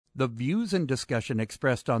The views and discussion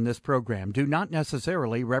expressed on this program do not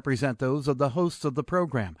necessarily represent those of the hosts of the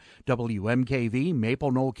program, WMKV,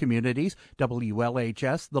 Maple Knoll Communities,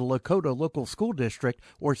 WLHS, the Lakota Local School District,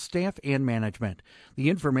 or staff and management.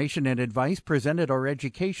 The information and advice presented are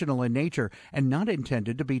educational in nature and not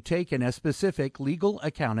intended to be taken as specific legal,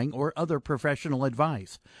 accounting, or other professional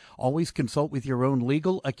advice. Always consult with your own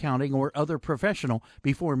legal, accounting, or other professional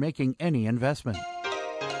before making any investment.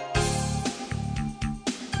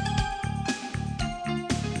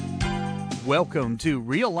 Welcome to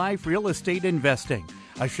Real Life Real Estate Investing,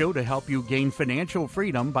 a show to help you gain financial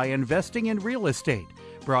freedom by investing in real estate.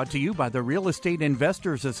 Brought to you by the Real Estate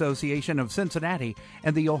Investors Association of Cincinnati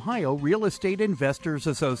and the Ohio Real Estate Investors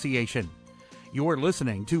Association. You're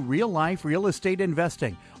listening to Real Life Real Estate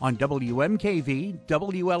Investing on WMKV,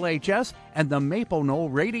 WLHS, and the Maple Knoll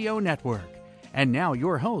Radio Network. And now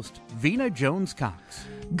your host, Vena Jones-Cox.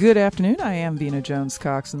 Good afternoon. I am Vena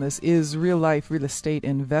Jones-Cox, and this is Real Life Real Estate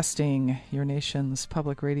Investing, your nation's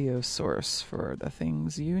public radio source for the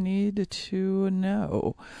things you need to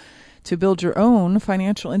know to build your own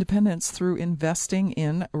financial independence through investing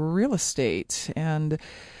in real estate. And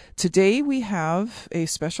today we have a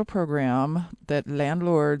special program that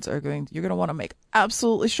landlords you're going to want to make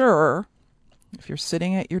absolutely sure, if you're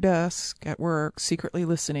sitting at your desk at work, secretly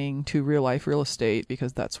listening to Real Life Real Estate,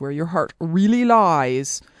 because that's where your heart really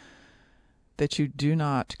lies, that you do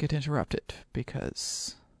not get interrupted.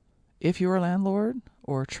 Because if you're a landlord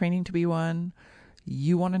or training to be one,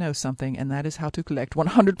 you want to know something, and that is how to collect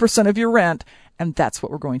 100% of your rent. And that's what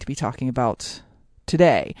we're going to be talking about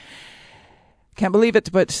today. Can't believe it,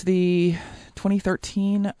 but the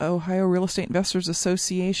 2013 Ohio Real Estate Investors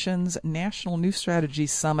Association's National New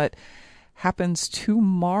Strategies Summit happens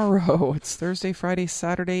tomorrow. It's Thursday, Friday,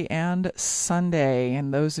 Saturday, and Sunday.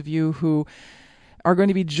 And those of you who are going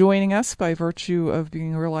to be joining us by virtue of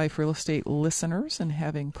being Real Life Real Estate listeners and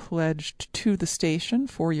having pledged to the station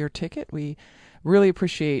for your ticket, we really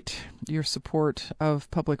appreciate your support of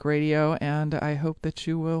public radio, and I hope that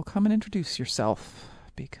you will come and introduce yourself,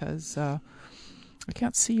 because I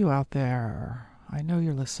can't see you out there. I know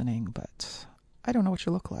you're listening, but I don't know what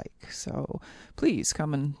you look like. So please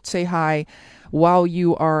come and say hi while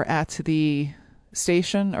you are at the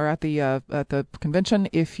station or at the convention.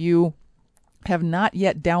 If you have not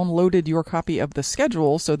yet downloaded your copy of the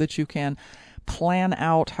schedule so that you can plan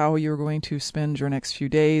out how you're going to spend your next few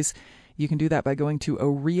days, you can do that by going to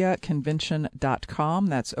oreaconvention.com.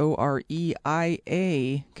 That's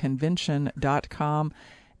OREIA convention.com.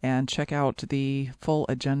 And check out the full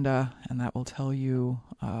agenda, and that will tell you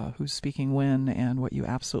who's speaking when and what you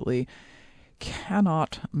absolutely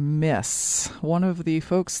cannot miss. One of the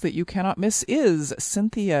folks that you cannot miss is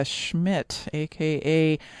Cynthia Schmidt,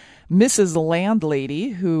 a.k.a. Mrs. Landlady,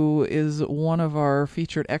 who is one of our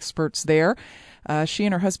featured experts there. She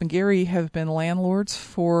and her husband Gary have been landlords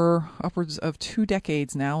for upwards of 2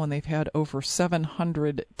 decades now, and they've had over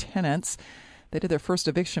 700 tenants. They did their first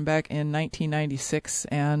eviction back in 1996,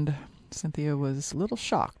 and Cynthia was a little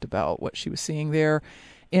shocked about what she was seeing there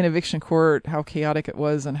in eviction court, how chaotic it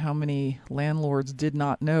was, and how many landlords did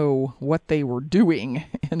not know what they were doing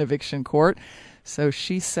in eviction court. So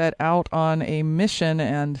she set out on a mission,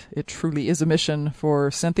 and it truly is a mission for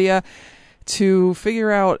Cynthia, to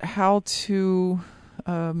figure out how to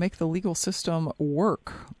make the legal system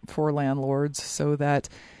work for landlords so that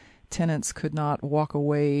tenants could not walk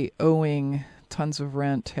away owing tons of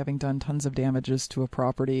rent, having done tons of damages to a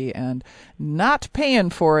property, and not paying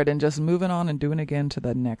for it and just moving on and doing it again to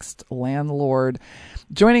the next landlord.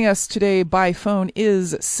 Joining us today by phone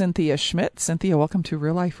is Cynthia Schmidt. Cynthia, welcome to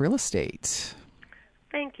Real Life Real Estate.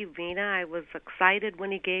 Thank you, Vena. I was excited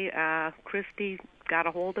when Christy got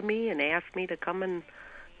a hold of me and asked me to come and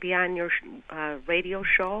be on your radio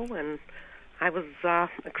show, and I was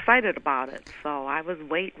excited about it. So I was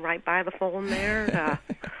waiting right by the phone there to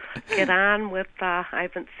get on with, I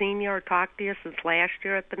haven't seen you or talked to you since last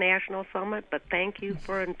year at the National Summit, but thank you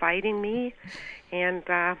for inviting me. And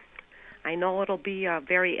I know it'll be a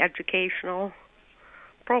very educational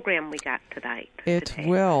program we got tonight. It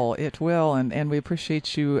will, and we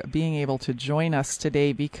appreciate you being able to join us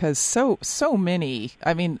today, because so many,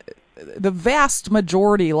 I mean, the vast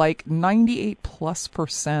majority, like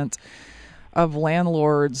 98+% of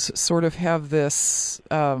landlords sort of have this,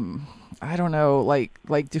 I don't know,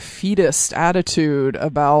 like defeatist attitude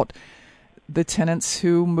about the tenants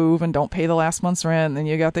who move and don't pay the last month's rent, and then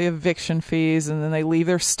you got the eviction fees, and then they leave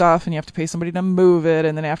their stuff and you have to pay somebody to move it,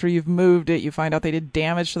 and then after you've moved it you find out they did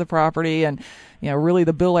damage to the property, and really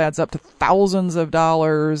the bill adds up to thousands of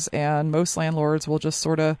dollars, and most landlords will just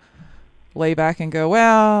sort of lay back and go,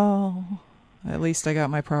 well, At least I got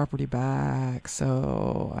my property back.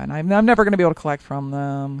 So, and I'm never going to be able to collect from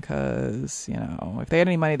them because, you know, if they had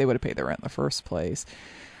any money, they would have paid their rent in the first place.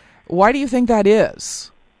 Why do you think that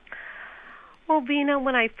is? Well, Vina,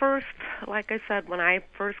 when I first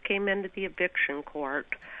came into the eviction court,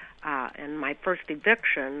 and my first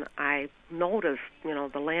eviction, I noticed, you know,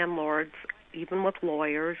 the landlords, even with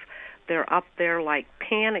lawyers, they're up there like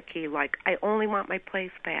panicky, like, I only want my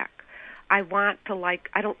place back. I want to, like,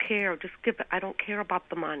 I don't care, just give it, I don't care about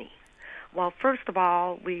the money. Well, first of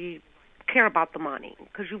all, we care about the money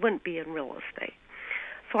because you wouldn't be in real estate.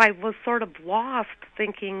 So I was sort of lost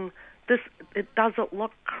thinking, it doesn't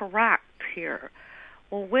look correct here.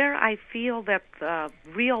 Well, where I feel that the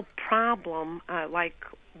real problem, like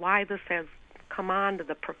why this has come on to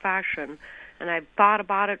the profession, and I've thought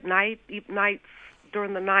about it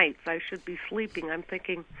during the nights I should be sleeping, I'm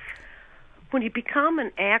thinking, when you become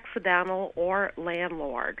an accidental or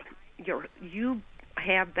landlord, you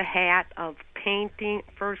have the hat of painting,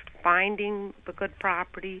 first finding the good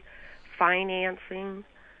property, financing,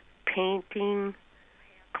 painting,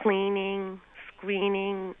 cleaning,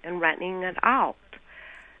 screening, and renting it out.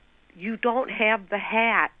 You don't have the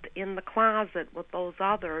hat in the closet with those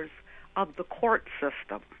others of the court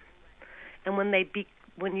system. And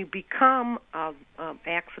when you become an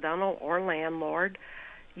accidental or landlord,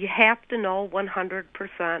 you have to know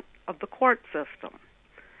 100% of the court system.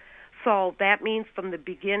 So that means from the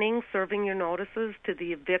beginning, serving your notices to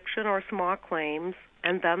the eviction or small claims,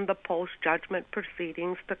 and then the post-judgment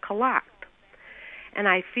proceedings to collect. And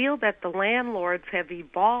I feel that the landlords have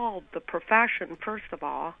evolved the profession, first of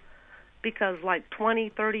all, because like 20,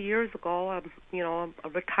 30 years ago, a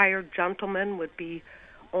retired gentleman would be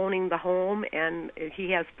owning the home, and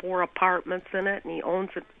he has 4 apartments in it, and he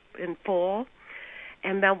owns it in full.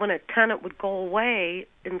 And then when a tenant would go away,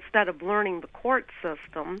 instead of learning the court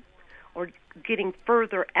system or getting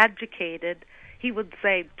further educated, he would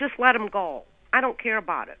say, just let him go. I don't care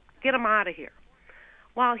about it. Get him out of here.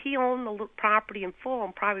 Well, he owned the property in full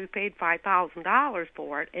and probably paid $5,000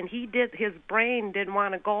 for it, and his brain didn't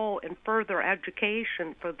want to go in further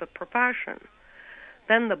education for the profession.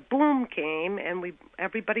 Then the boom came, and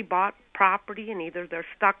everybody bought property, and either they're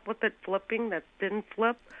stuck with it flipping that didn't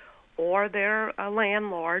flip, or they're a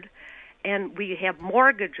landlord, and we have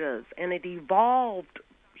mortgages, and it evolved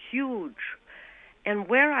huge. And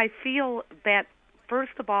where I feel that,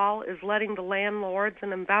 first of all, is letting the landlords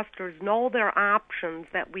and investors know their options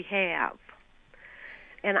that we have.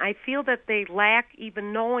 And I feel that they lack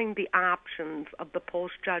even knowing the options of the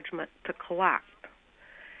post-judgment to collect.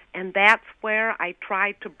 And that's where I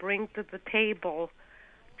try to bring to the table,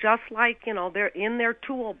 just like, they're in their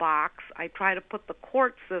toolbox, I try to put the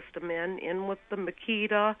court system in with the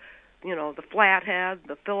Makita, the flathead,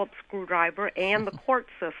 the Phillips screwdriver, and the court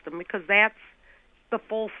system, because that's the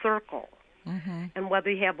full circle. Mm-hmm. And whether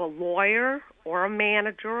you have a lawyer or a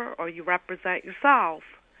manager or you represent yourself,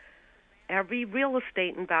 every real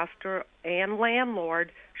estate investor and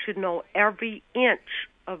landlord should know every inch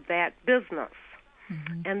of that business.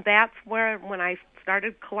 Mm-hmm. And that's where, when I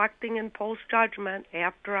started collecting in post-judgment,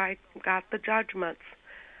 after I got the judgments,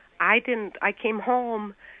 I came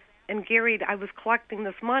home, and Gary, I was collecting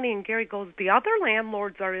this money, and Gary goes, the other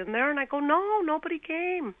landlords are in there. And I go, no, nobody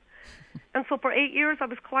came. And so for 8 years I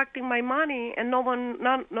was collecting my money, and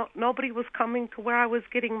nobody was coming to where I was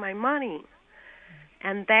getting my money.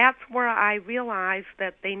 And that's where I realized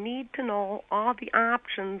that they need to know all the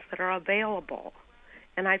options that are available.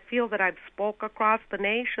 And I feel that I've spoke across the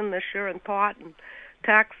nation this year and taught in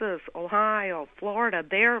Texas, Ohio, Florida,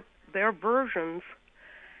 their versions,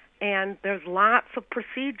 and there's lots of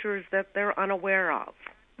procedures that they're unaware of.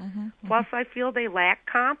 Mm-hmm. Plus, I feel they lack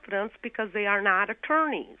confidence because they are not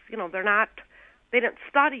attorneys. They didn't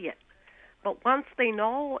study it. But once they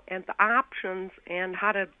know and the options and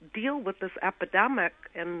how to deal with this epidemic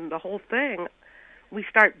and the whole thing, we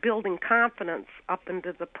start building confidence up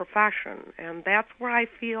into the profession. And that's where I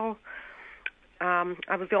feel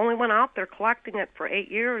I was the only one out there collecting it for 8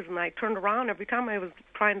 years, and I turned around every time I was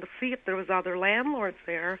trying to see if there was other landlords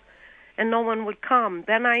there, and no one would come.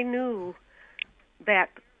 Then I knew that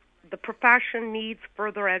the profession needs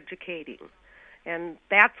further educating. And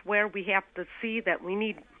that's where we have to see that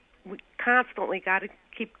we constantly got to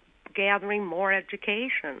keep gathering more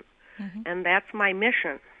education. Mm-hmm. And that's my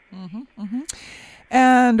mission. Mm-hmm, mm-hmm.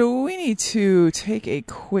 And we need to take a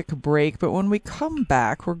quick break, but when we come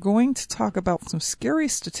back, we're going to talk about some scary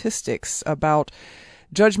statistics about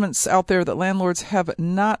judgments out there that landlords have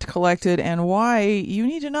not collected and why you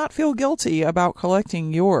need to not feel guilty about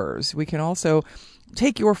collecting yours. We can also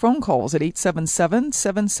take your phone calls at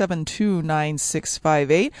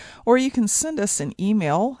 877-772-9658, or you can send us an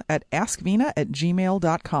email at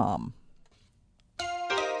askvina@gmail.com.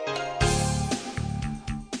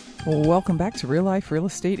 Welcome back to Real Life Real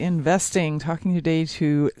Estate Investing. Talking today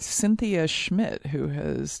to Cynthia Schmidt, who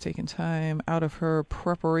has taken time out of her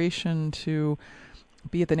preparation to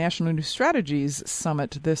be at the National New Strategies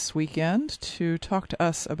Summit this weekend to talk to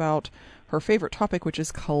us about her favorite topic, which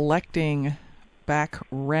is collecting back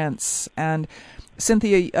rents. And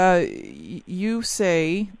Cynthia, you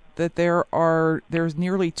say that there's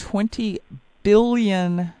nearly $20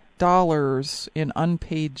 billion in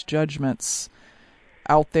unpaid judgments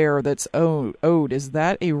out there that's owed. Is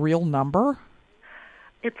that a real number?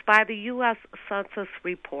 It's by the U.S. Census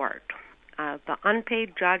report. The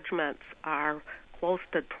unpaid judgments are close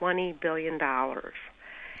to $20 billion.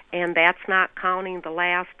 And that's not counting the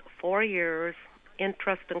last 4 years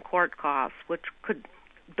interest and court costs, which could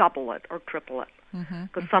double it or triple it.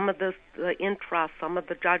 Because some of the interest, some of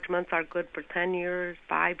the judgments are good for 10 years,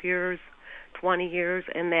 5 years, 20 years,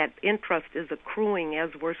 and that interest is accruing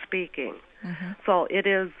as we're speaking. So it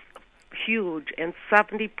is huge, and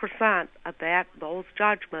 70% of those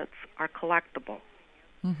judgments are collectible.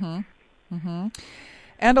 And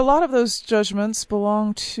a lot of those judgments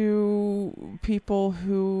belong to people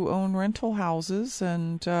who own rental houses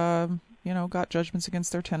and, got judgments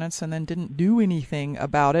against their tenants and then didn't do anything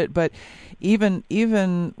about it. But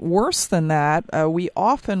even worse than that, we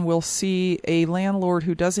often will see a landlord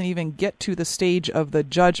who doesn't even get to the stage of the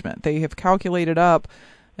judgment. They have calculated up,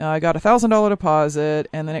 I got $1,000 deposit,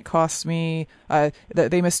 and then it costs me,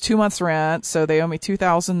 they missed 2 months rent, so they owe me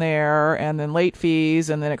 $2,000 there, and then late fees,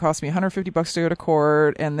 and then it cost me $150 to go to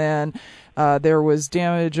court, and then there was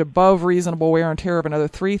damage above reasonable wear and tear of another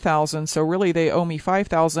 $3,000, so really they owe me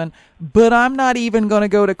 $5,000, but I'm not even going to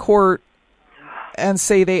go to court and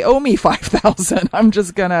say they owe me $5,000. I'm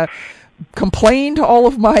just going to complain to all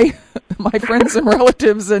of my friends and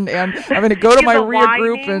relatives, and I'm going to go to my RIA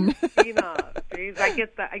group and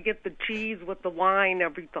I get the cheese with the wine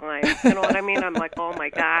every time. You know what I mean? I'm like, oh my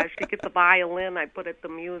gosh! To get the violin, I put it to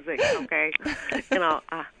music. Okay,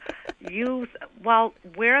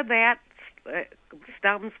 where that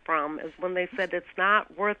stems from is when they said it's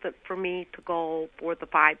not worth it for me to go for the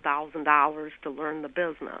 $5,000 to learn the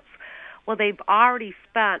business. Well, they've already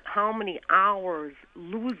spent how many hours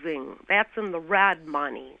losing? That's in the red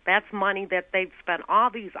money. That's money that they've spent all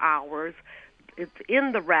these hours. It's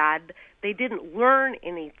in the red. They didn't learn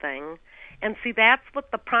anything. And see, that's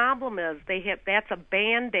what the problem is. That's a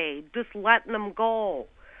Band-Aid, just letting them go.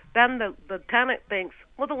 Then the tenant thinks,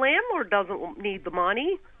 well, the landlord doesn't need the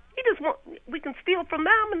money. We can steal from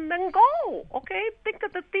them and then go. Okay? Think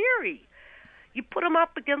of the theory. You put them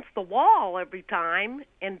up against the wall every time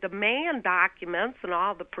and demand documents and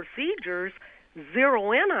all the procedures,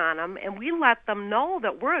 zero in on them, and we let them know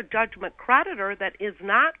that we're a judgment creditor that is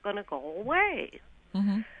not going to go away.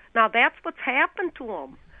 Now, that's what's happened to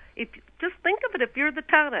them. Just think of it, if you're the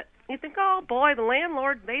tenant, you think, oh, boy, the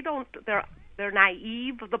landlord, they're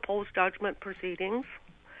naive of the post-judgment proceedings.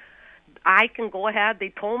 I can go ahead. They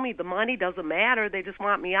told me the money doesn't matter. They just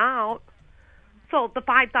want me out. So the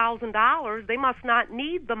 $5,000, they must not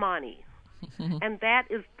need the money. And that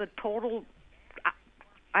is the total,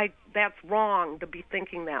 that's wrong to be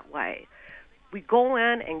thinking that way. We go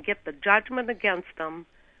in and get the judgment against them,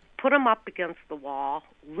 put them up against the wall,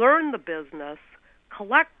 learn the business,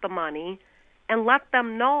 collect the money, and let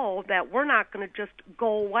them know that we're not going to just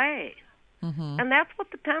go away. And that's what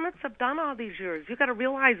the tenants have done all these years. You've got to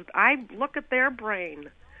realize, I look at their brain.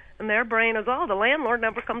 And their brain is, the landlord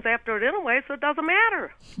never comes after it anyway, so it doesn't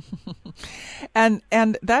matter.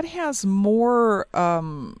 And that has more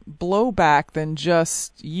blowback than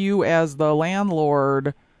just you as the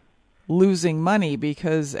landlord losing money,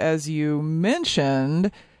 because as you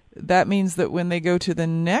mentioned, that means that when they go to the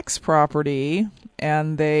next property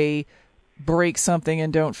and they break something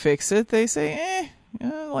and don't fix it, they say,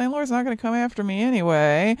 the landlord's not going to come after me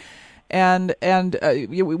anyway. And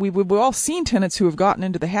we've all seen tenants who have gotten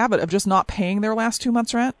into the habit of just not paying their last 2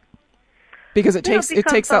 months' rent because it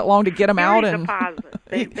takes that long to get them out. And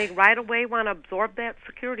they right away want to absorb that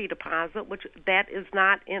security deposit, which that is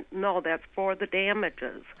not that's for the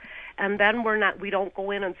damages. And then we don't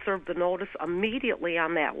go in and serve the notice immediately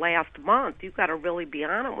on that last month. You've got to really be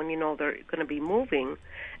on it when you know they're going to be moving,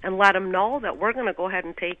 and let them know that we're going to go ahead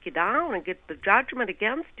and take you down and get the judgment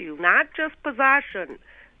against you, not just possession.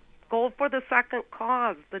 Go for the second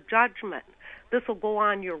cause, the judgment. This will go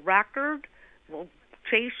on your record. We'll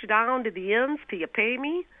chase you down to the ends till you pay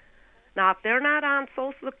me. Now, if they're not on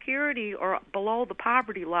Social Security or below the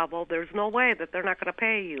poverty level, there's no way that they're not going to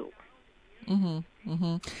pay you.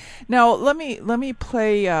 Now, let me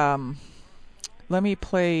play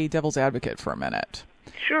devil's advocate for a minute.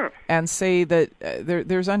 Sure. And say that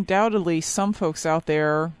there's undoubtedly some folks out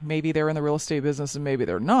there, maybe they're in the real estate business and maybe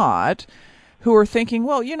they're not, who are thinking,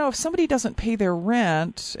 well, if somebody doesn't pay their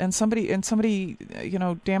rent and somebody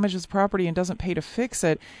damages property and doesn't pay to fix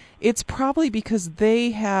it, it's probably because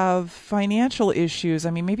they have financial issues.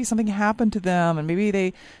 I mean, maybe something happened to them, and maybe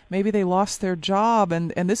they lost their job,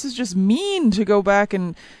 and this is just mean to go back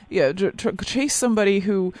and to chase somebody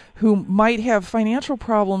who might have financial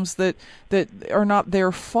problems that are not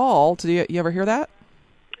their fault. Do you ever hear that?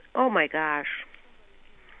 Oh my gosh,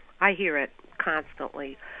 I hear it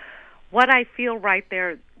constantly. What I feel right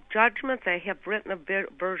there, judgments, I have written a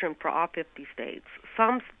version for all 50 states.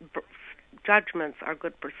 Some judgments are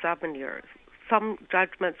good for 7 years. Some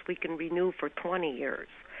judgments we can renew for 20 years.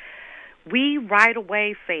 We right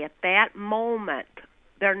away say at that moment,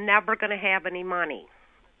 they're never going to have any money.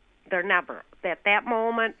 They're never. At that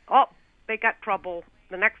moment, they got trouble.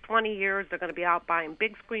 The next 20 years, they're going to be out buying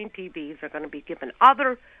big screen TVs. They're going to be giving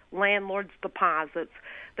other landlords deposits.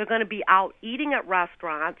 They're going to be out eating at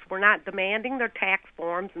restaurants. We're not demanding their tax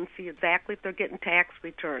forms and see exactly if they're getting tax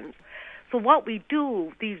returns. So what we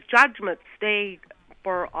do, these judgments stay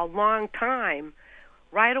for a long time.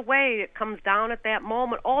 Right away, it comes down at that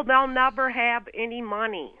moment, they'll never have any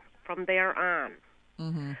money from there on.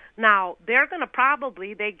 Mm-hmm. Now, they're going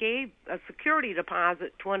to they gave a security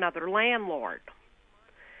deposit to another landlord.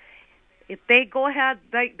 If they go ahead,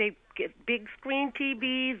 they get big screen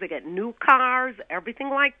TVs, they get new cars, everything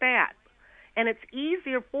like that. And it's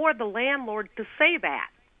easier for the landlord to say that.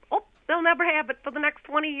 They'll never have it for the next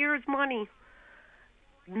 20 years money.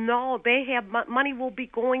 No, they have money will be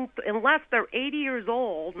going, unless they're 80 years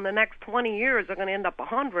old, and the next 20 years they're going to end up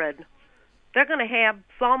 100, they're going to have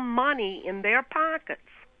some money in their pockets.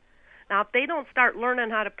 Now, if they don't start learning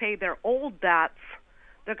how to pay their old debts,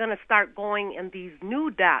 they're going to start going in these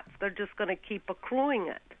new debts. They're just going to keep accruing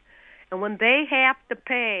it. And when they have to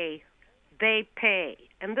pay, they pay.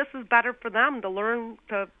 And this is better for them to learn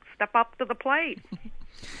to step up to the plate.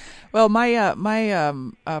 Well, my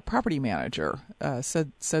property manager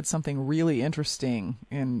said something really interesting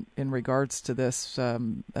in regards to this.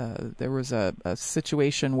 There was a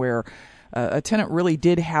situation where a tenant really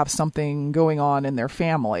did have something going on in their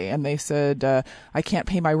family, and they said, I can't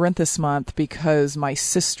pay my rent this month because my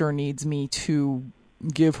sister needs me to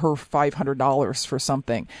give her $500 for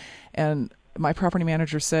something. And my property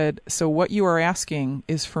manager said, so what you are asking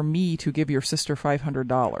is for me to give your sister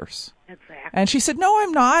 $500. Exactly. And she said, no,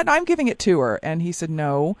 I'm not. I'm giving it to her. And he said,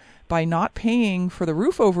 no, by not paying for the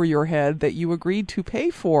roof over your head that you agreed to pay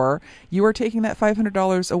for, you are taking that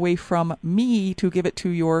 $500 away from me to give it to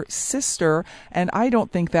your sister. And I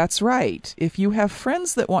don't think that's right. If you have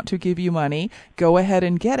friends that want to give you money, go ahead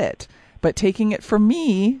and get it. But taking it from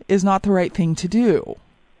me is not the right thing to do.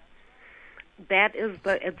 That is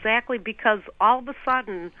exactly because all of a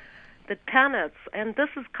sudden the tenants, and this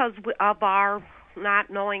is because of our not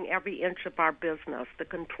knowing every inch of our business to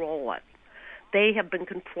control it. They have been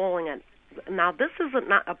controlling it. Now, this isn't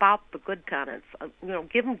not about the good tenants.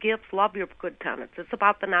 Give them gifts, love your good tenants. It's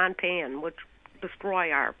about the non-paying, which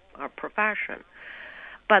destroy our profession.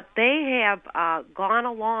 But they have gone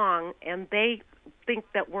along, and they think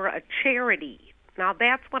that we're a charity. Now,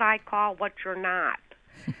 that's what I call what you're not.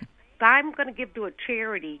 I'm going to give to a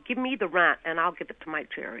charity. Give me the rent, and I'll give it to my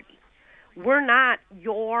charity. We're not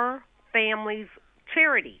your family's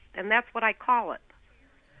charity, and that's what I call it.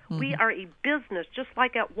 Mm-hmm. We are a business, just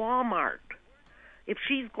like at Walmart. If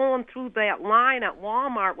she's going through that line at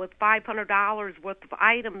Walmart with $500 worth of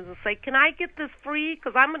items and say, can I get this free?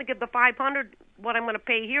 Because I'm going to give the $500 what I'm going to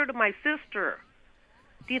pay here to my sister.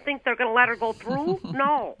 Do you think they're going to let her go through?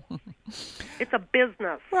 No. It's a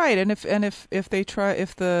business. Right, and if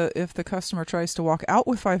the customer tries to walk out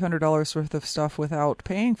with $500 worth of stuff without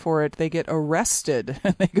paying for it, they get arrested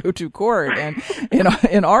and they go to court. And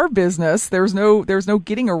in our business, there's no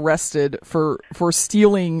getting arrested for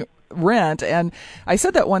stealing rent. And I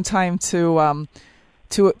said that one time to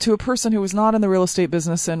a person who was not in the real estate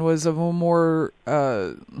business and was of a more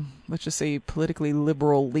let's just say politically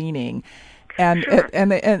liberal leaning. And, sure.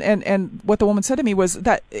 and what the woman said to me was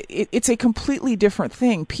that it's a completely different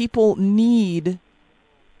thing. People need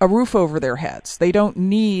a roof over their heads. They don't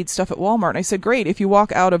need stuff at Walmart. And I said, great, if you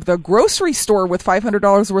walk out of the grocery store with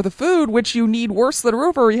 $500 worth of food, which you need worse than a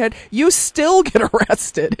roof over your head, you still get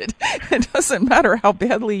arrested. It doesn't matter how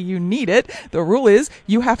badly you need it. The rule is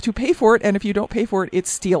you have to pay for it, and if you don't pay for it, it's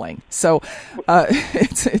stealing. So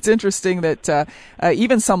it's interesting that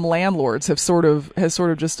even some landlords have sort of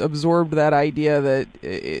just absorbed that idea that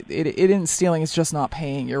it isn't stealing, it's just not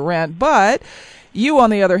paying your rent. But you, on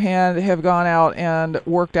the other hand, have gone out and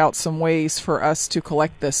worked out some ways for us to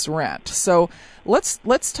collect this rent. So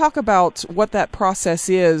let's talk about what that process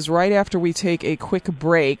is right after we take a quick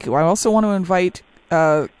break. I also want to invite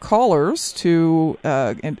callers to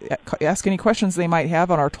ask any questions they might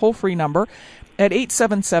have on our toll-free number at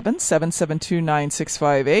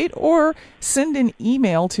 877-772-9658, or send an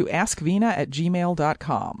email to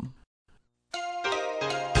askvina@gmail.com.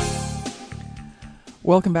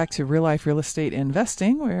 Welcome back to Real Life Real Estate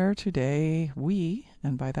Investing, where today we,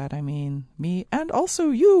 and by that I mean me and also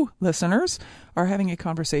you listeners, are having a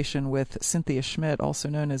conversation with Cynthia Schmidt, also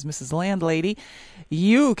known as Mrs. Landlady.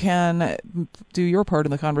 You can do your part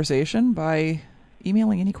in the conversation by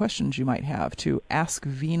emailing any questions you might have to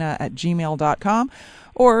askvina@gmail.com,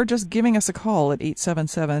 or just giving us a call at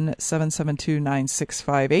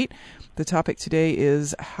 877-772-9658. The topic today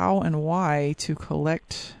is how and why to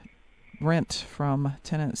collect rent from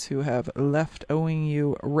tenants who have left owing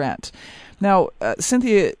you rent. Now,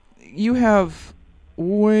 Cynthia, you have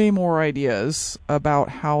way more ideas about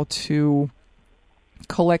how to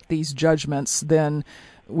collect these judgments than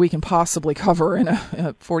we can possibly cover in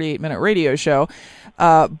a 48-minute radio show.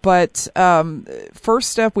 But first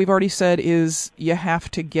step, we've already said, is you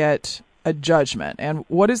have to get a judgment. And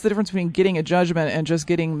what is the difference between getting a judgment and just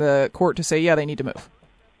getting the court to say, yeah, they need to move?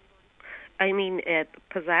 I mean, at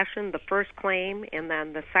possession, the first claim, and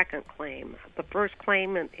then the second claim. The first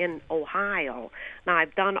claim in Ohio. Now,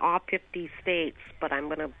 I've done all 50 states, but I'm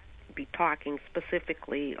going to be talking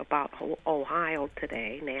specifically about Ohio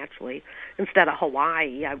today, naturally, instead of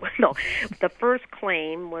Hawaii. I would know. The first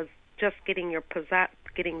claim was just getting the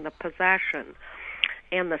possession,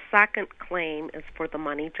 and the second claim is for the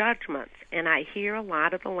money judgments. And I hear a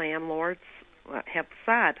lot of the landlords have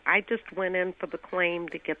said, I just went in for the claim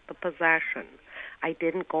to get the possession. I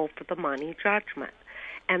didn't go for the money judgment.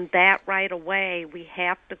 And that right away, we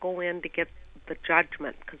have to go in to get the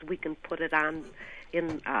judgment, because we can put it on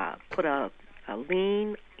put a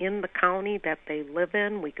lien in the county that they live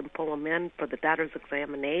in. We can pull them in for the debtor's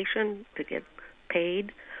examination to get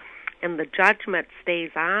paid. And the judgment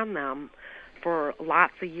stays on them for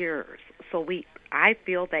lots of years. So I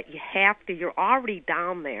feel that you're already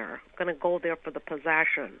down there, going to go there for the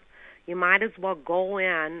possession. You might as well go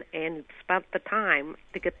in and spend the time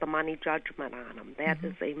to get the money judgment on them. That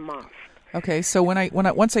is a must. Okay, so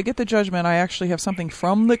once I get the judgment, I actually have something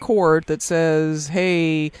from the court that says,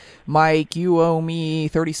 "Hey, Mike, you owe me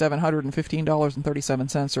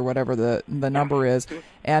 $3,715.37 or whatever the number is."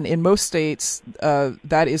 And in most states,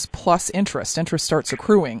 that is plus interest. Interest starts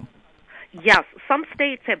accruing. Yes, some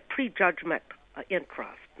states have prejudgment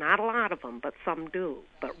interest. Not a lot of them, but some do.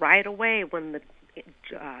 But right away, when the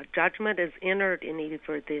judgment is entered in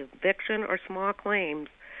either the eviction or small claims,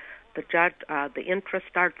 the interest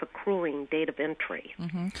starts accruing date of entry.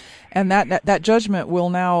 Mm-hmm. And that judgment will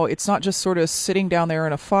now, it's not just sort of sitting down there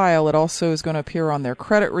in a file, it also is going to appear on their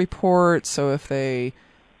credit report. So if they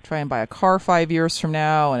try and buy a car 5 years from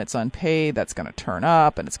now and it's unpaid, that's going to turn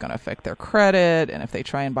up and it's going to affect their credit. And if they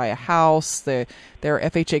try and buy a house, their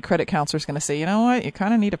FHA credit counselor is going to say, you know what, you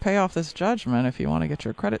kind of need to pay off this judgment if you want to get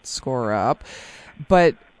your credit score up.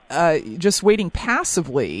 But just waiting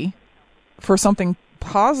passively for something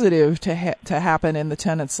positive to happen in the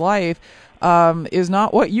tenant's life is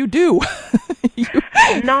not what you do.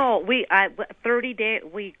 No, 30 days.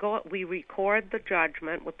 We record the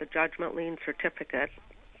judgment with the judgment lien certificate,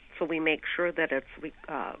 so we make sure that it's the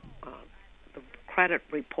credit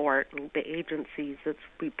report and the agencies it's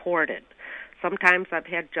reported. Sometimes I've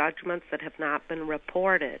had judgments that have not been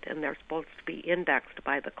reported, and they're supposed to be indexed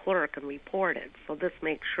by the clerk and reported. So this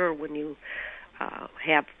makes sure when you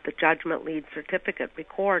have the judgment lien certificate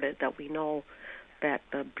recorded that we know that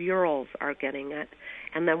the bureaus are getting it.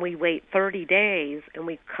 And then we wait 30 days, and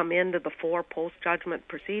we come into the 4 post-judgment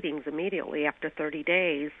proceedings immediately after 30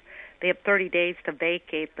 days. They have 30 days to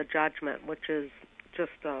vacate the judgment, which is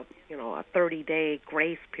just a 30-day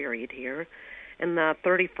grace period here. And the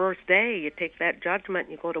 31st day, you take that judgment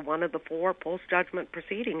and you go to one of the 4 post-judgment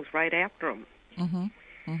proceedings right after them. Mm-hmm.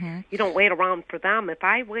 Mm-hmm. You don't wait around for them. If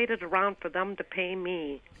I waited around for them to pay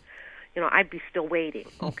me, I'd be still waiting,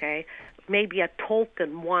 okay? Maybe a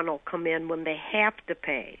token one will come in when they have to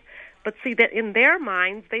pay. But see, that in their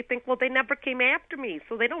minds, they think, well, they never came after me,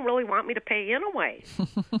 so they don't really want me to pay anyway.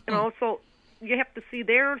 So you have to see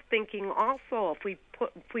their thinking also. If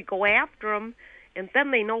we go after them, and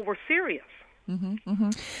then they know we're serious. Mm-hmm, mm-hmm.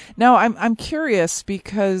 Now, I'm curious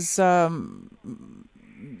because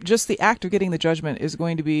just the act of getting the judgment is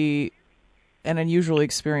going to be an unusual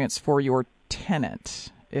experience for your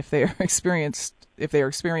tenant. If they are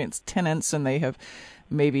experienced tenants and they have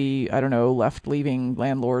maybe, I don't know, leaving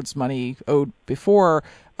landlords money owed before,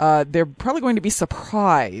 they're probably going to be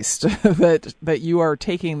surprised that you are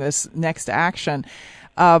taking this next action.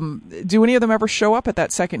 Do any of them ever show up at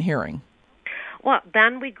that second hearing? Well,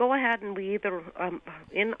 then we go ahead and we either,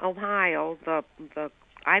 in Ohio,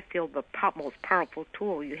 I feel the most powerful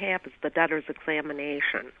tool you have is the debtor's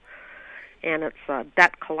examination. And it's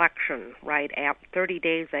debt collection, right? 30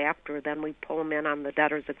 days after, then we pull them in on the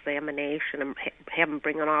debtor's examination and have them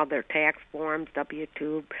bring in all their tax forms,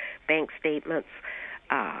 W-2, bank statements,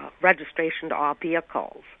 registration to all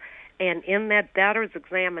vehicles. And in that debtor's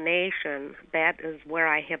examination, that is where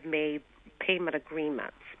I have made payment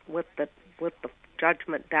agreements with the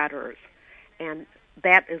judgment debtors. And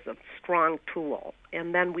that is a strong tool.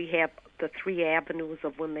 And then we have the 3 avenues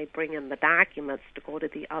of when they bring in the documents to go to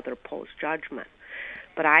the other post-judgment.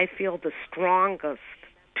 But I feel the strongest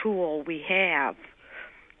tool we have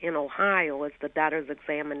in Ohio is the debtor's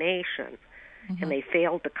examination. Mm-hmm. And they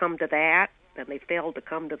fail to come to that, then they fail to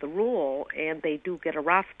come to the rule, and they do get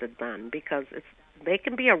arrested then, because they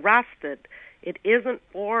can be arrested. It isn't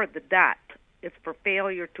for the debt. It's for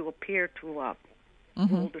failure to appear to a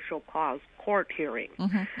rule to show cause court hearing.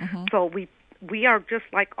 Mm-hmm, mm-hmm. So we are just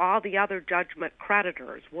like all the other judgment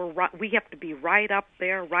creditors. We have to be right up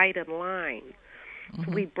there, right in line. Mm-hmm.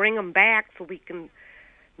 So we bring them back so we can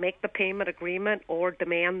make the payment agreement or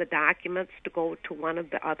demand the documents to go to one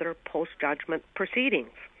of the other post-judgment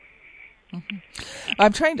proceedings.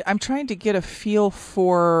 Mm-hmm. I'm trying to get a feel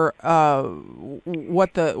for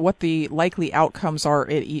what the likely outcomes are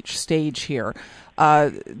at each stage here.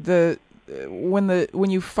 When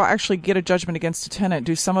you actually get a judgment against a tenant,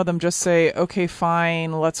 do some of them just say, okay,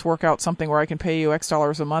 fine, let's work out something where I can pay you X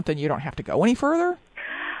dollars a month and you don't have to go any further?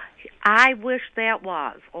 I wish that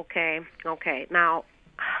was. Okay. Now,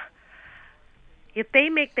 if they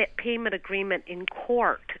make that payment agreement in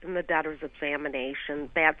court in the debtor's examination,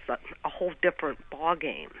 that's a whole different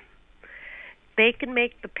ballgame. They can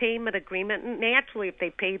make the payment agreement, naturally, if they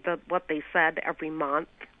pay what they said every month,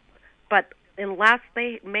 but unless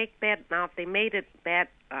they make that, now if they made it that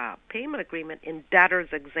payment agreement in debtor's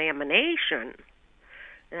examination,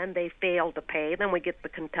 and they fail to pay, then we get the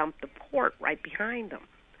contempt of court right behind them.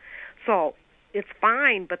 So it's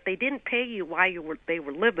fine, but they didn't pay you while they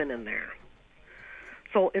were living in there.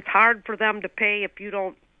 So it's hard for them to pay if you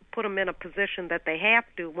don't put them in a position that they have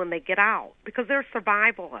to when they get out, because they're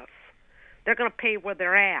survivalists. They're going to pay where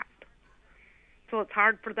they're at. So it's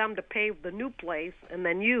hard for them to pay the new place and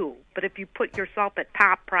then you. But if you put yourself at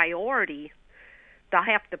top priority, they'll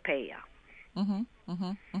have to pay you. Mm-hmm,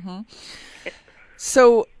 mm-hmm, mm-hmm.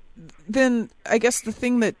 So then I guess the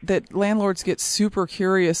thing that landlords get super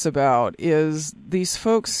curious about is these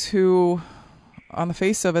folks who, on the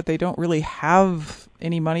face of it, they don't really have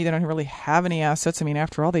any money. They don't really have any assets. I mean,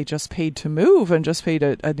 after all, they just paid to move and just paid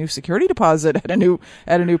a new security deposit at a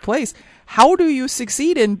new place. How do you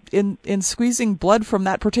succeed in squeezing blood from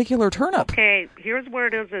that particular turnip? Okay, here's where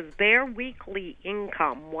it is their weekly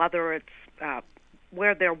income, whether it's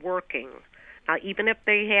where they're working, even if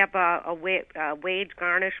they have a wage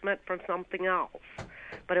garnishment from something else,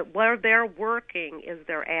 but where they're working is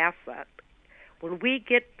their asset. When we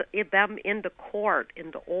get them into court,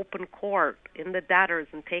 into open court, in the debtors,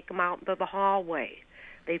 and take them out into the hallway,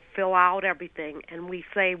 they fill out everything, and we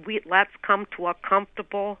say, let's come to a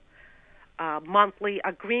comfortable monthly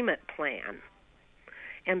agreement plan.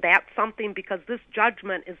 And that's something, because this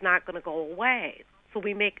judgment is not going to go away. So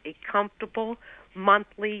we make a comfortable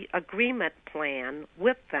monthly agreement plan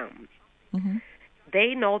with them. Mm-hmm.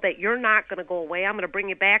 They know that you're not going to go away. I'm going to bring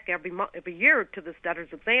you back every year to this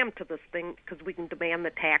debtor's exam, to this thing, because we can demand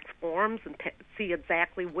the tax forms and see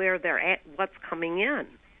exactly where they're at, what's coming in.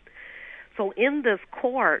 So in this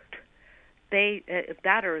court,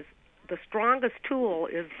 debtors, the strongest tool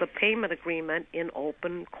is the payment agreement in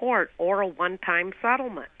open court or a one-time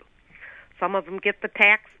settlement. Some of them get the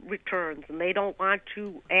tax returns, and they don't want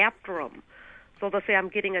you after them. So they'll say, I'm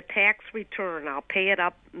getting a tax return, I'll pay it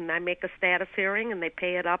up, and I make a status hearing, and they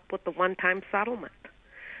pay it up with the one-time settlement.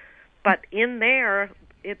 But in there,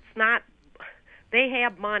 it's not, they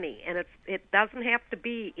have money, and it doesn't have to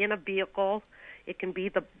be in a vehicle. It can be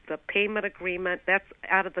the payment agreement. That's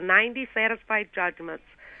out of the 90 satisfied judgments,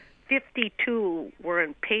 52 were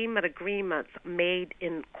in payment agreements made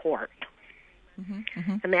in court.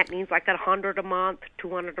 And that means like $100 a month,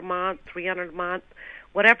 $200 a month, $300 a month,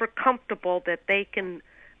 whatever comfortable that they can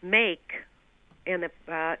make. And if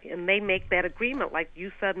and they make that agreement, like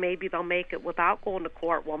you said, maybe they'll make it without going to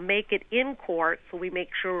court. We'll make it in court so we make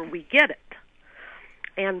sure we get it.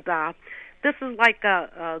 And this is like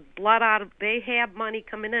a blood out of. They have money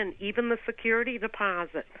coming in, even the security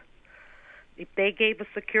deposit. If they gave a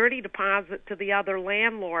security deposit to the other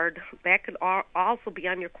landlord, that could also be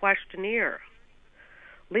on your questionnaire.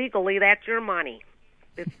 Legally, that's your money.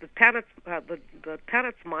 It's the tenant's the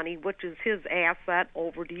tenant's money, which is his asset,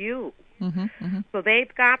 over to you. So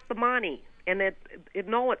they've got the money, and it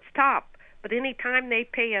it's tough. But any time they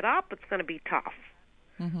pay it up, it's going to be tough.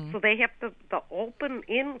 So they have to open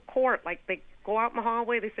in court, like they go out in the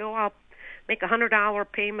hallway. They say, "Oh, I'll make $100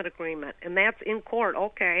 payment agreement," and that's in court.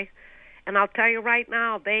 Okay. And I'll tell you right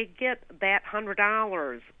now, they get that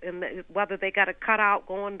 $100, and whether they got to cut out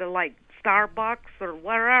going to like Starbucks or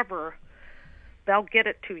wherever, they'll get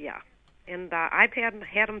it to you. And I've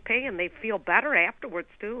had them pay, and they feel better afterwards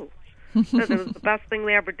too. So it was the best thing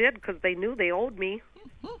they ever did because they knew they owed me.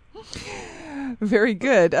 Very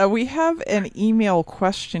good. We have an email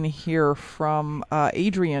question here from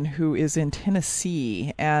Adrian, who is in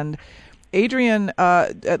Tennessee, and Adrian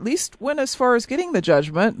at least went as far as getting the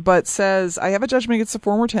judgment, but says, I have a judgment against a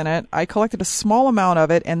former tenant. I collected a small amount of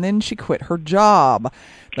it, and then she quit her job.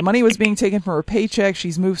 The money was being taken from her paycheck.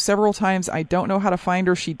 She's moved several times. I don't know how to find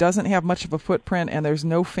her. She doesn't have much of a footprint, and there's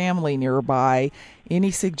no family nearby.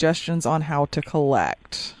 Any suggestions on how to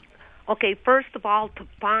collect? Okay, first of all, to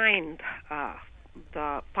find her,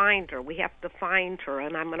 we have to find her,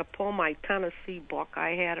 and I'm going to pull my Tennessee book.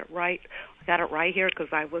 I got it right here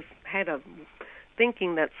because I had a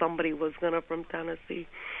thinking that somebody was going to from Tennessee.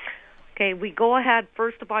 Okay, we go ahead.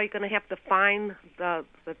 First of all, you're going to have to find the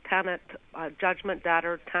tenant, judgment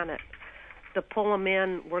debtor tenant. To pull them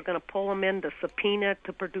in, we're going to pull them in to subpoena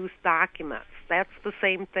to produce documents. That's the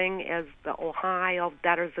same thing as the Ohio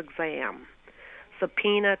debtor's exam.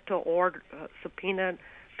 Subpoena to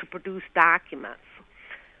produce documents.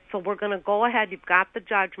 So we're going to go ahead. You've got the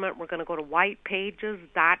judgment. We're going to go to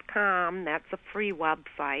whitepages.com. That's a free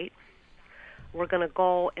website. We're going to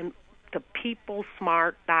go to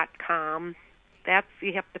peoplesmart.com.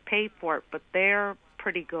 You have to pay for it, but they're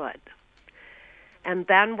pretty good. And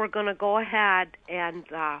then we're going to go ahead and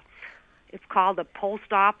it's called a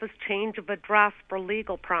post office change of address for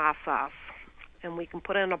legal process. And we can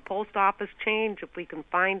put in a post office change if we can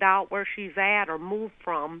find out where she's at or moved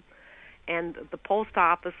from. And the post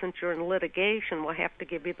office, since you're in litigation, will have to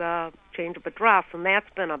give you the change of address. And that's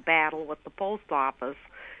been a battle with the post office,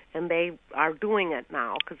 and they are doing it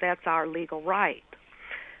now because that's our legal right.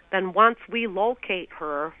 Then once we locate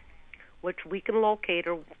her, which we can locate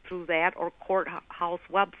her through that or courthouse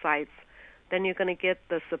websites, then you're going to get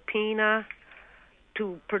the subpoena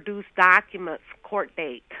to produce documents court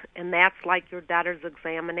date, and that's like your debtor's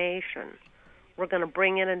examination. We're going to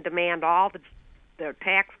bring in and demand all their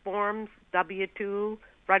tax forms, W-2,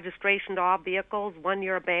 registration to all vehicles, 1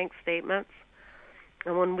 year of bank statements.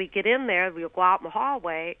 And when we get in there, we'll go out in the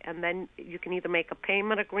hallway, and then you can either make a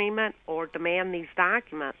payment agreement or demand these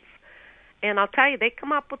documents. And I'll tell you, they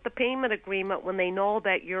come up with the payment agreement when they know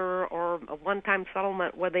that or a one-time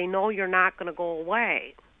settlement where they know you're not going to go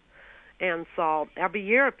away. And so every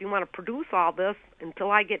year, if you want to produce all this,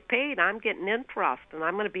 until I get paid, I'm getting interest, and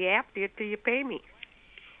I'm going to be after you till you pay me.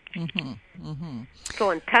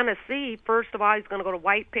 So in Tennessee, first of all, he's going to go to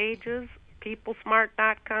White Pages,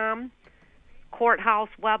 peoplesmart.com, courthouse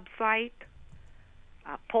website,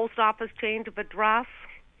 post office change of address,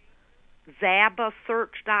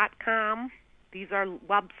 zabasearch.com. These are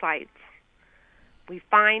websites. We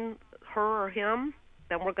find her or him,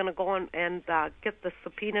 then we're going to go and get the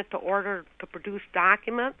subpoena to order to produce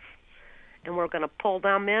documents, and we're going to pull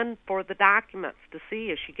them in for the documents to see,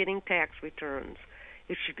 is she getting tax returns?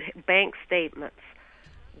 Is she bank statements?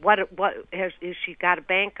 Is she got a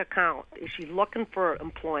bank account? Is she looking for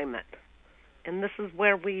employment? And this is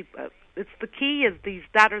where it's the key is these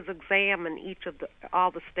debtors exam in each of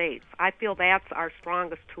all the states. I feel that's our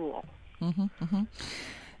strongest tool.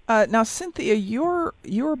 Now, Cynthia,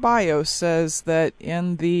 your bio says that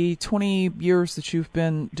in the 20 years that you've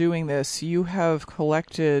been doing this, you have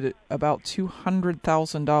collected about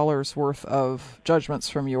 $200,000 worth of judgments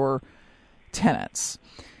from your tenants.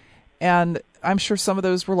 And I'm sure some of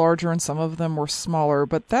those were larger and some of them were smaller,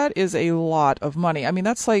 but that is a lot of money. I mean,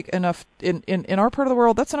 that's like enough, in our part of the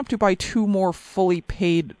world, that's enough to buy 2 more fully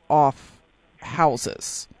paid off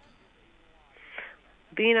houses.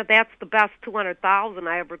 Bina, that's the best $200,000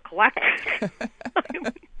 I ever collected.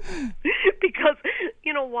 Because,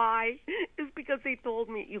 you know why? It's because they told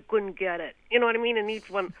me you couldn't get it. You know what I mean? And each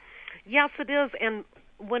one, yes, it is. And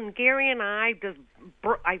when Gary and I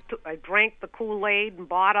I drank the Kool-Aid and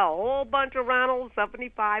bought a whole bunch of rentals,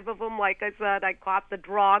 75 of them. Like I said, I caught the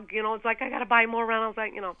drug. You know, it's like I got to buy more rentals.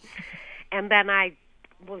 And then I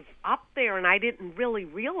was up there, and I didn't really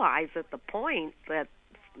realize at the point that,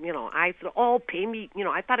 you know, I said, "Oh, pay me." You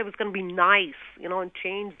know, I thought it was going to be nice, you know, and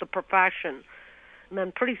change the profession. And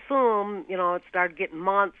then pretty soon, you know, it started getting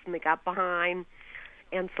months, and they got behind.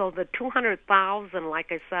 And so the $200,000,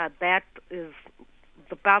 like I said, that is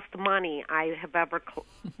the best money I have ever.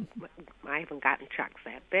 I haven't gotten checks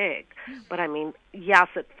that big, but I mean, yes,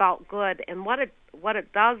 it felt good. And what it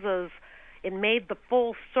does is, it made the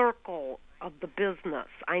full circle of the business.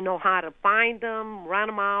 I know how to find them, rent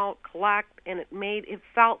them out, collect, and it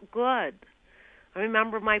felt good. I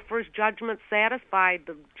remember my first Judgment Satisfied.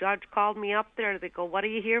 The judge called me up there. They go, "What are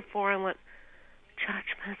you here for?" I went,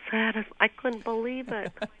 "Judgment Satisfied." I couldn't believe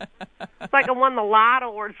it. It's like I won the lotto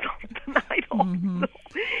or something. I don't know.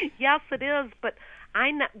 Yes, it is, but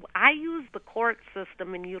I use the court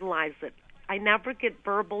system and utilize it. I never get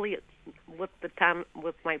verbally with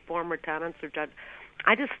my former tenants or judge.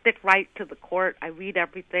 I just stick right to the court. I read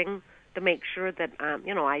everything to make sure that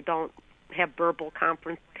you know, I don't have verbal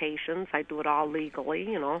confrontations. I do it all legally,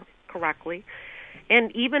 you know, correctly.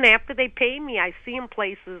 And even after they pay me, I see them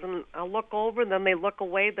places, and I look over, then they look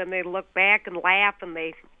away, then they look back and laugh, and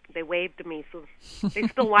they wave to me, so they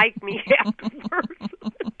still like me afterwards.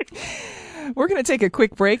 We're going to take a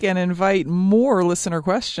quick break and invite more listener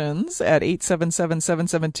questions at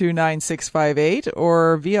 877-772-9658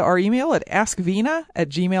 or via our email at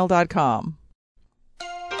askvina@gmail.com.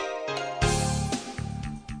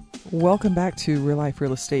 Welcome back to Real Life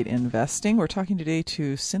Real Estate Investing. We're talking today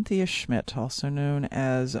to Cynthia Schmidt, also known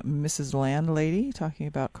as Mrs. Landlady, talking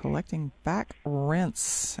about collecting back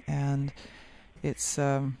rents. And it's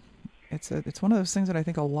one of those things that I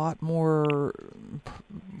think a lot more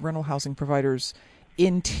rental housing providers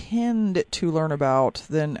intend to learn about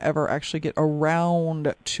than ever actually get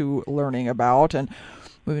around to learning about. And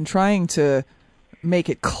we've been trying to make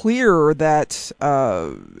it clear that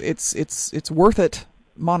it's worth it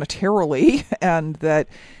monetarily, and that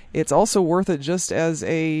it's also worth it just as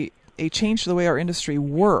a change to the way our industry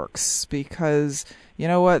works. Because you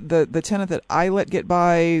know what, the tenant that I let get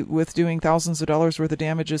by with doing thousands of dollars worth of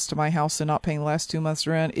damages to my house and not paying the last 2 months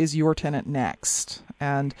rent is your tenant next.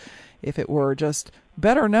 And if it were just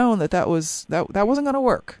better known that wasn't going to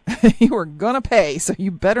work, you were going to pay, so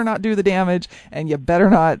you better not do the damage and you better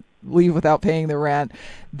not leave without paying the rent,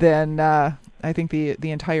 then I think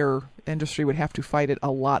the entire industry would have to fight it a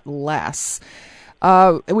lot less.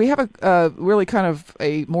 We have a really kind of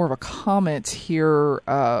more of a comment here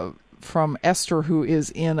from Esther, who is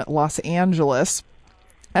in Los Angeles.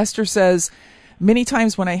 Esther says, many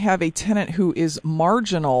times when I have a tenant who is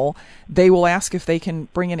marginal, they will ask if they can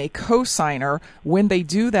bring in a cosigner. When they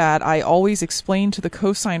do that, I always explain to the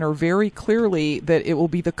cosigner very clearly that it will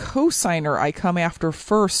be the cosigner I come after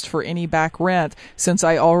first for any back rent, since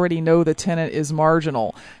I already know the tenant is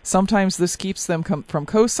marginal. Sometimes this keeps them from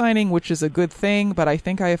cosigning, which is a good thing, but I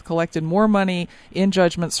think I have collected more money in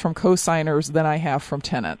judgments from cosigners than I have from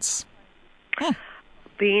tenants.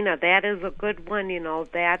 Bina, that is a good one. You know,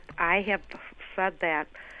 that I have said that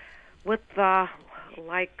with where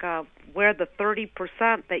the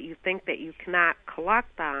 30% that you think that you cannot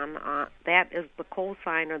collect on, that is the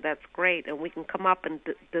cosigner. That's great, and we can come up and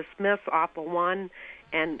dismiss off of one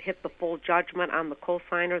and hit the full judgment on the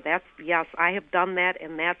cosigner. Yes, I have done that,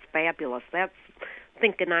 and that's fabulous. That's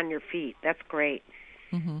thinking on your feet. That's great.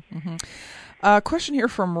 Mm-hmm, mm-hmm. Question here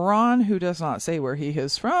from Ron, who does not say where he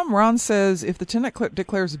is from. Ron says, if the tenant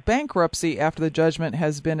declares bankruptcy after the judgment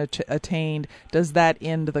has been attained, does that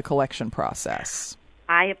end the collection process?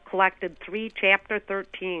 I have collected 3 Chapter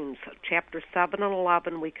 13s. Chapter 7 and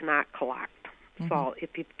 11 we cannot collect. Mm-hmm. So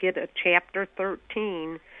if you get a Chapter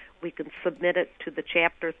 13, we can submit it to the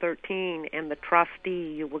Chapter 13, and the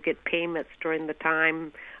trustee, you will get payments during the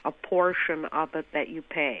time, a portion of it that you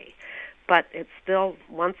pay. But it's still,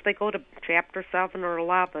 once they go to Chapter 7 or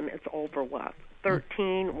 11, it's over with.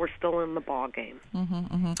 13, we're still in the ball game. Mm-hmm,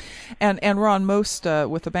 mm-hmm. And Ron, most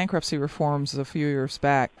with the bankruptcy reforms a few years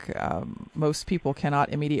back, most people cannot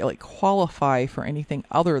immediately qualify for anything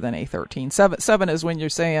other than a 13. 7 is when you're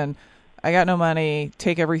saying, I got no money,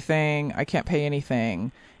 take everything, I can't pay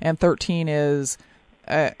anything. And 13 is,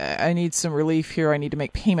 I need some relief here, I need to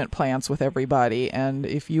make payment plans with everybody. And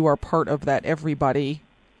if you are part of that everybody,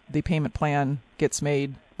 the payment plan gets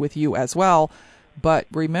made with you as well. But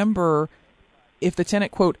remember, if the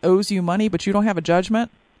tenant, quote, owes you money, but you don't have a judgment,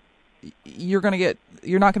 you're not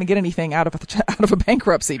going to get anything out of a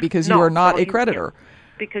bankruptcy because you are not a creditor.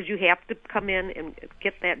 Because you have to come in and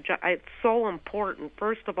get that. It's so important.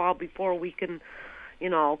 First of all, before we can,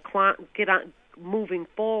 get on moving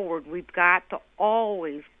forward, we've got to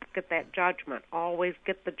always get that judgment. Always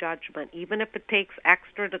get the judgment, even if it takes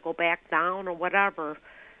extra to go back down or whatever.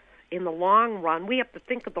 In the long run, we have to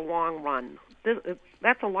think of the long run.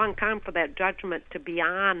 That's a long time for that judgment to be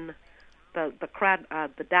on the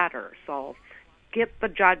debtor. So get the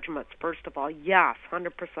judgments, first of all. Yes,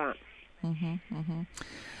 100%.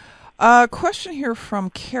 Question here from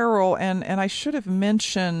Carol, and I should have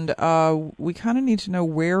mentioned we kind of need to know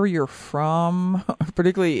where you're from,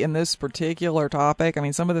 particularly in this particular topic. I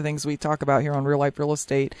mean, some of the things we talk about here on Real Life Real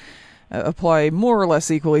Estate apply more or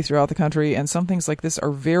less equally throughout the country, and some things like this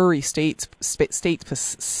are very state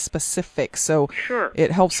specific. So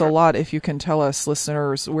it helps a lot if you can tell us,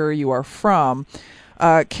 listeners, where you are from.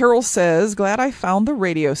 Carol says, glad I found the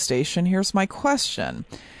radio station. Here's my question.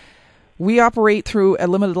 We operate through a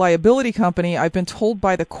limited liability company. I've been told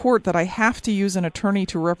by the court that I have to use an attorney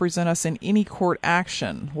to represent us in any court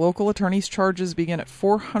action. Local attorneys' charges begin at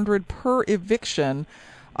 $400 per eviction.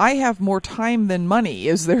 I have more time than money.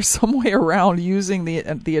 Is there some way around using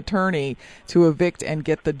the attorney to evict and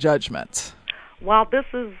get the judgment? Well, this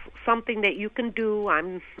is something that you can do. I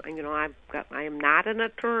am not an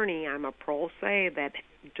attorney. I'm a pro se that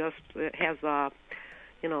just has a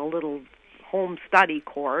little home study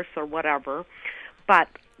course or whatever. But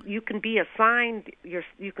you can be assigned.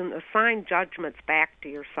 You can assign judgments back to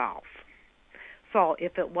yourself. So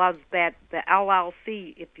if it was that the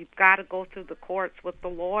LLC, if you've got to go through the courts with the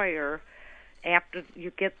lawyer, after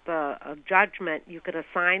you get the judgment, you can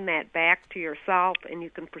assign that back to yourself, and you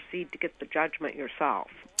can proceed to get the judgment yourself.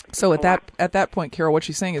 So at that point, Carol, what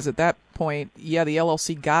she's saying is at that point, the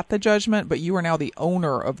LLC got the judgment, but you are now the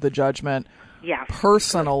owner of the judgment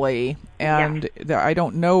personally. And I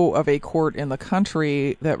don't know of a court in the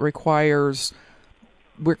country that requires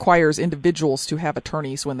individuals to have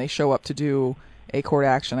attorneys when they show up to do a court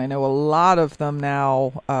action. I know a lot of them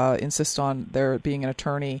now insist on there being an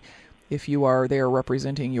attorney if you are there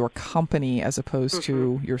representing your company as opposed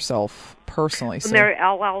to yourself personally. So their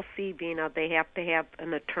LLC, Vina, they have to have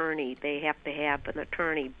an attorney.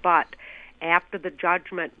 But after the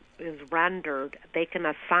judgment is rendered, they can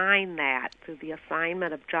assign that through the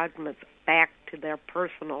assignment of judgments back to their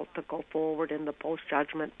personal to go forward in the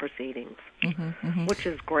post-judgment proceedings, which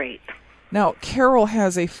is great. Now, Carol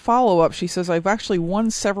has a follow-up. She says, I've actually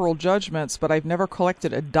won several judgments, but I've never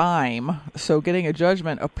collected a dime, so getting a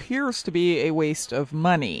judgment appears to be a waste of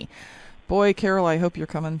money. Boy, Carol, I hope you're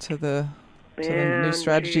coming to the New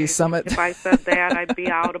Strategy Summit. If I said that, I'd be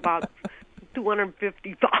out about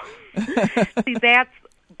 $250,000. See,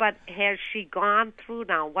 but has she gone through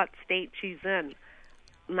now what state she's in?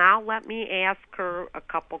 Now let me ask her a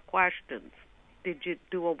couple questions. Did you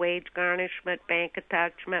do a wage garnishment, bank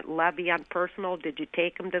attachment, levy on personal? Did you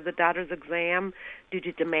take them to the debtor's exam? Did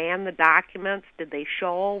you demand the documents? Did they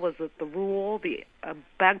show? Was it the rule, the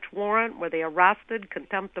bench warrant? Were they arrested,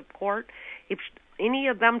 contempt of court? If any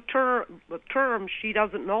of them terms she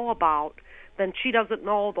doesn't know about, then she doesn't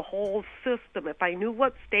know the whole system. If I knew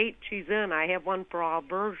what state she's in, I have one for all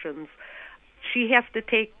versions, she has to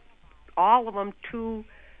take all of them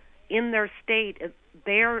in their state,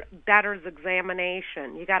 their debtor's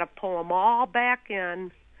examination. You got to pull them all back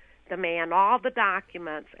in, demand all the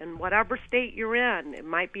documents, and whatever state you're in, it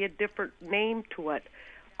might be a different name to it.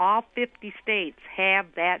 All 50 states have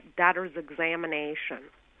that debtor's examination.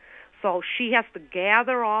 So she has to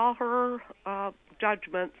gather all her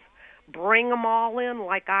judgments, bring them all in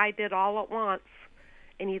like I did all at once,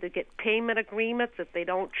 and either get payment agreements. If they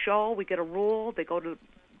don't show, we get a rule. They go to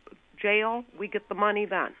jail, we get the money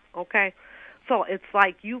then, okay? So it's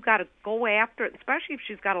like you got to go after it, especially if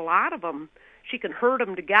she's got a lot of them. She can herd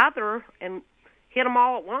them together and hit them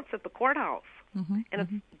all at once at the courthouse. And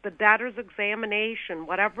it's the debtor's examination,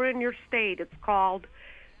 whatever in your state it's called,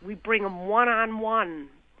 we bring them one-on-one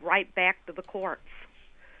right back to the courts.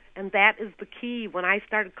 And that is the key. When I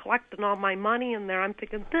started collecting all my money in there, I'm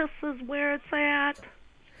thinking, this is where it's at.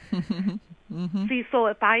 See, so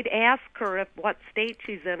if I'd ask her what state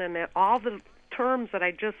she's in and all the terms that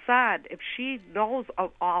I just said, if she knows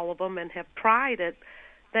of all of them and have tried it,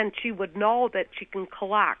 then she would know that she can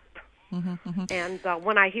collect. And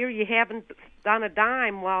when I hear you haven't done a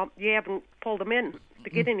dime, well, you haven't pulled them in to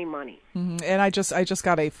get any money. And I just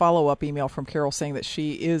got a follow-up email from Carol saying that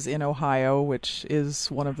she is in Ohio, which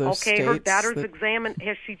is one of those states. Okay, her debtor's examined.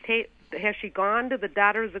 Has she has she gone to the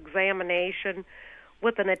debtor's examination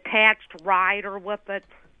with an attached rider with it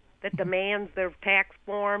that demands their tax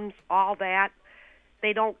forms, all that?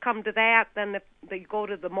 They don't come to that, then they go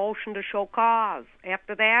to the motion to show cause.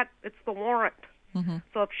 After that, it's the warrant. Mm-hmm.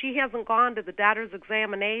 So if she hasn't gone to the debtor's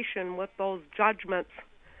examination with those judgments,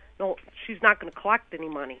 no, she's not going to collect any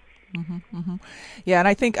money. Mm-hmm, mm-hmm. Yeah, and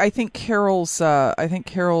I think Carol's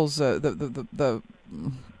the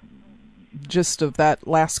gist of that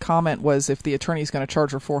last comment was if the attorney's going to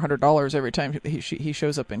charge her $400 every time he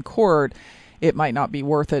shows up in court, it might not be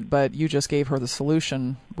worth it. But you just gave her the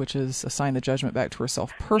solution, which is assign the judgment back to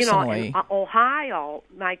herself personally. In Ohio,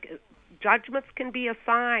 judgments can be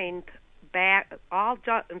assigned back.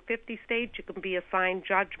 In 50 states, you can be assigned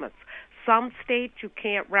judgments. Some states you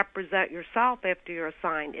can't represent yourself after you're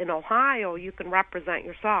assigned. In Ohio, you can represent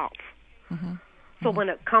yourself. Mm-hmm. So when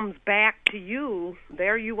it comes back to you,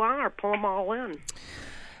 there you are. Pull them all in.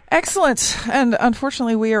 Excellent. And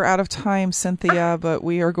unfortunately, we are out of time, Cynthia, but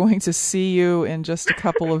we are going to see you in just a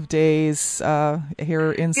couple of days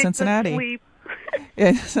here in Cincinnati.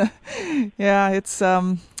 It's going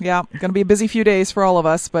to be a busy few days for all of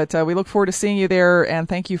us, but we look forward to seeing you there, and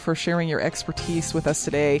thank you for sharing your expertise with us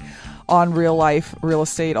today on Real Life Real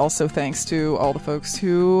Estate. Also, thanks to all the folks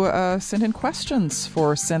who sent in questions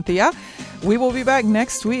for Cynthia. We will be back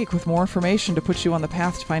next week with more information to put you on the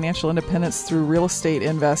path to financial independence through real estate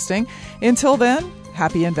investing. Until then,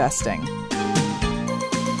 happy investing.